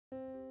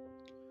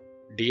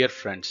Dear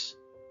friends,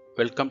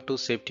 welcome to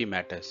Safety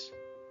Matters.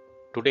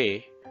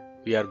 Today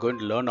we are going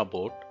to learn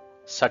about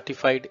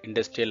Certified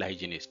Industrial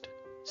Hygienist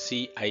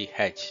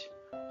CIH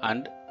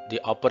and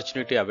the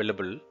opportunity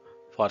available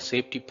for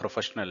safety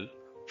professional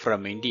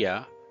from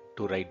India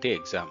to write the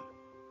exam.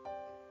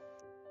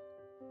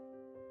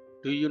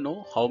 Do you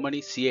know how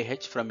many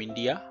CIH from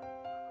India?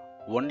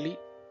 Only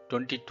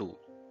 22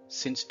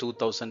 since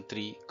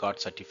 2003 got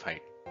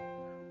certified.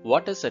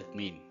 What does that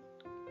mean?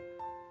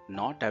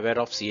 Not aware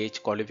of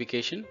CIH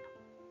qualification?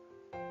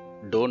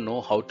 Don't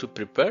know how to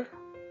prepare?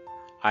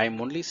 I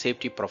am only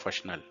safety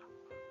professional.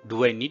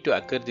 Do I need to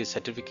acquire this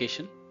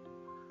certification?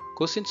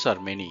 Questions are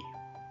many.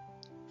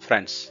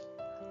 Friends,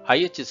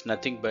 IH is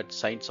nothing but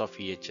science of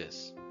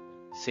EHS.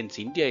 Since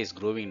India is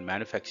growing in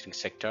manufacturing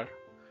sector,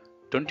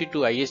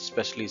 22 IH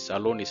specialists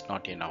alone is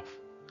not enough.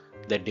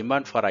 The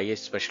demand for IH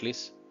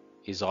specialists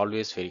is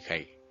always very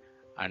high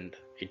and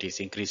it is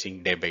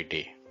increasing day by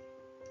day.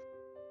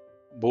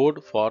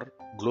 Board for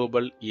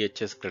Global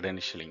EHS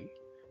Credentialing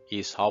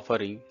is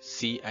offering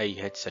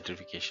CIH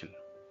certification.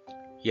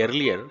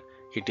 Earlier,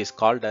 it is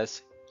called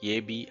as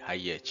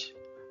ABIH,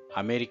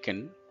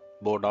 American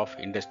Board of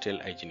Industrial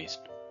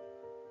Hygienists.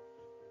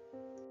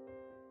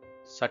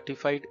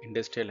 Certified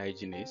Industrial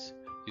Hygienist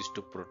is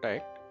to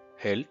protect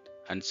health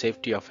and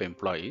safety of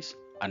employees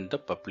and the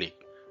public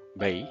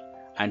by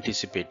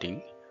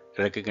anticipating,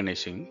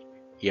 recognizing,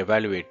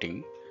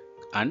 evaluating,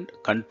 and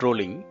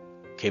controlling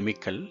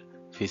chemical,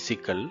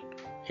 physical,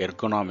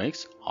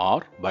 ergonomics,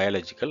 or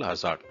biological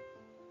hazard.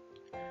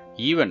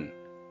 Even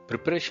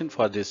preparation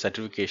for this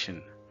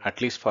certification,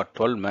 at least for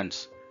 12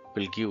 months,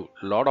 will give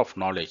a lot of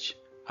knowledge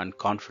and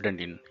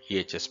confidence in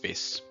EHS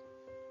space.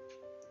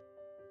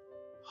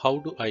 How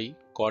do I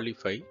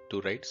qualify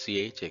to write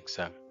CIH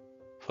exam?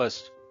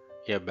 First,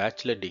 a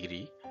bachelor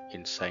degree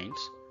in science,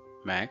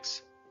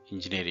 maths,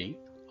 engineering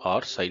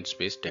or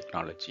science-based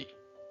technology.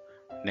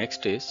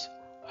 Next is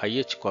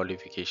IH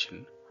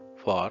qualification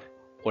for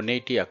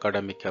 180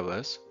 academic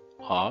hours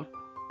or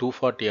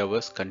 240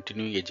 hours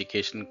continuing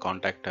education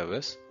contact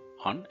hours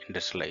on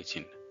industrial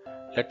hygiene.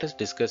 Let us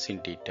discuss in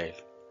detail.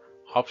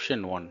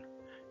 Option 1.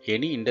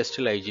 Any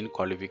industrial hygiene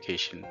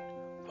qualification.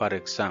 For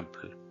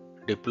example,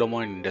 Diploma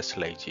in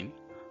Industrial Hygiene,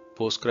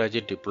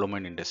 Postgraduate Diploma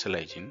in Industrial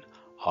Hygiene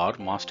or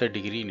Master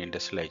Degree in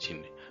Industrial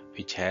Hygiene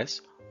which has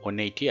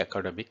 180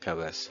 academic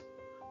hours.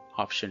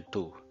 Option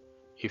 2.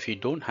 If you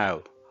don't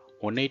have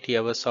 180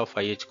 hours of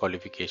IH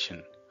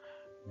qualification,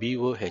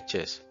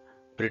 BOHS,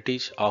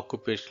 British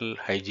Occupational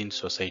Hygiene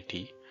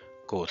Society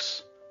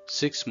course,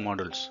 6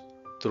 modules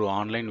through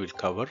online will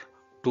cover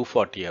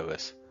 240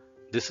 hours.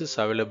 This is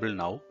available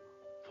now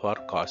for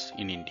cost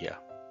in India.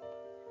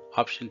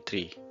 Option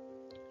 3.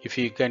 If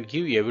you can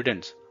give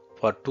evidence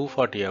for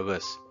 240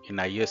 hours in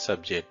IS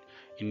subject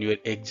in your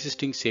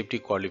existing safety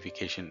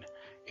qualification,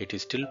 it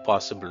is still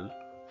possible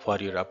for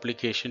your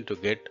application to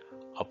get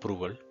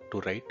approval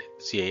to write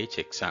CIH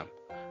exam.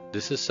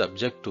 This is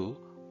subject to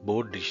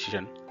board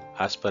decision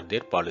as per their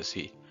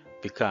policy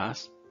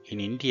because in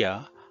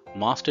India,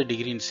 master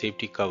degree in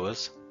safety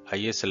covers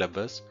IS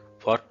syllabus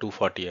for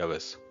 240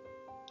 hours.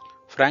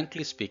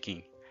 Frankly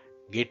speaking,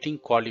 getting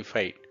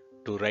qualified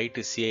to write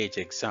a CIH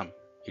exam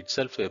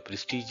itself a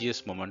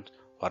prestigious moment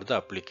for the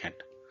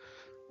applicant.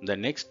 The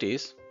next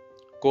is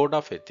Code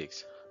of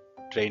Ethics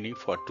training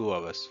for 2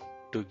 hours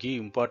to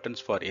give importance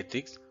for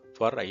ethics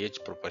for IH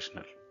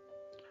professional.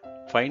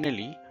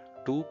 Finally,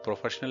 2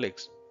 professional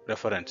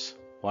reference.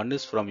 One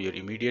is from your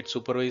immediate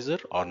supervisor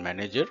or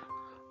manager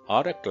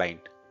or a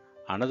client.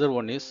 Another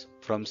one is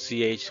from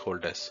CIH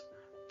holders.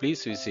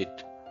 Please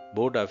visit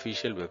board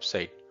official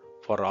website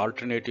for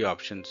alternative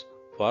options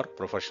for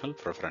professional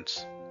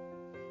preference.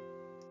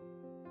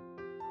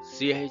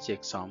 CIH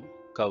exam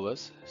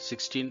covers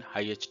 16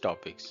 IH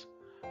topics.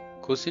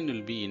 Question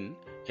will be in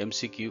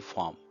MCQ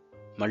form,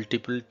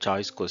 multiple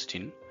choice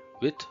question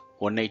with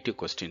 180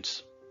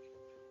 questions.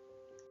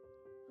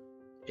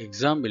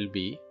 Exam will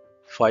be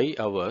 5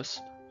 hours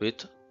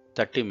with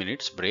 30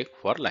 minutes break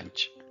for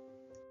lunch.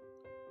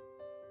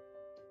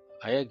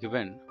 I have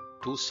given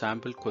 2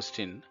 sample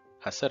questions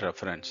as a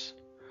reference.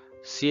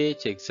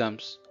 CIH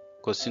exams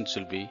questions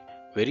will be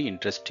very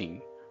interesting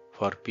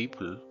for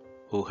people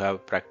who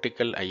have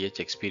practical IH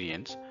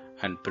experience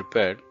and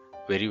prepared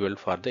very well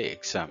for the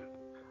exam.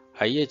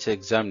 IH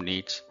exam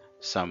needs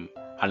some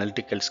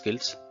analytical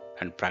skills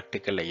and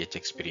practical IH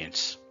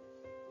experience.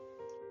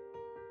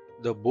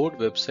 The board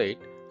website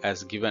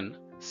has given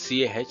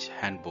CIH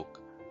handbook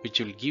which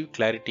will give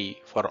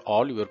clarity for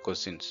all your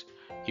questions.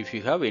 If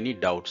you have any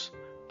doubts,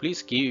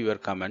 please give your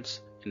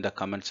comments in the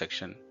comment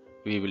section.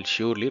 We will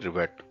surely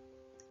revert.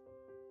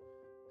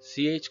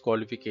 CIH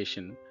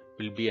qualification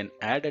will be an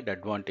added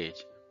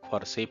advantage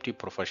for safety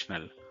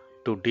professional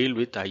to deal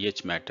with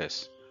IH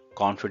matters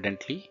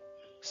confidently,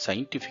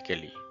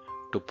 scientifically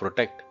to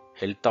protect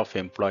health of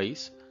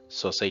employees,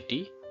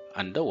 society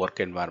and the work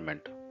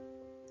environment.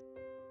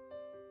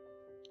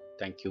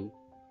 Thank you.